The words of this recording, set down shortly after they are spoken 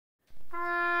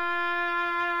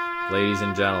ladies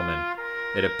and gentlemen.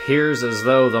 It appears as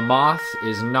though the moth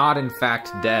is not in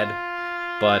fact dead,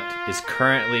 but is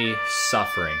currently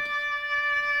suffering.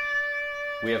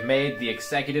 We have made the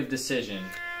executive decision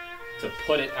to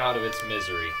put it out of its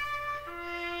misery.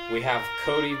 We have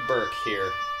Cody Burke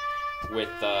here with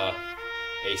a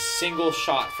single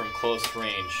shot from close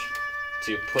range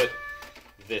to put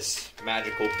this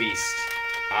magical beast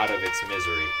out of its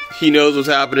misery. He knows what's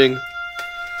happening.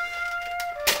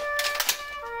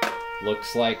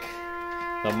 Looks like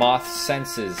the moth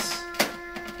senses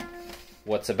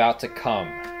what's about to come.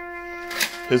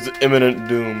 His imminent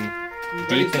doom.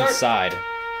 Deep inside,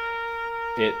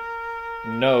 it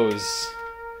knows.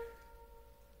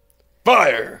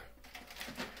 Fire!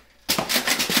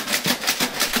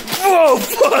 Oh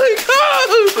my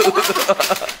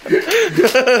god!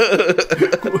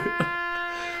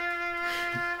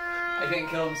 I didn't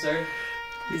kill him, sir.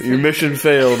 Your mission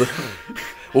failed.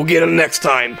 We'll get him next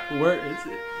time. Where is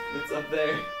it? It's up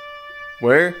there.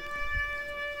 Where?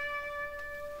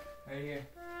 Right here.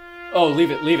 Oh,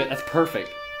 leave it, leave it. That's perfect.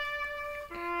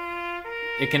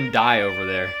 It can die over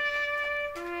there.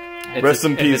 Rest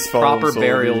in peace, it's fallen proper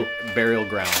soldier. burial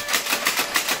ground.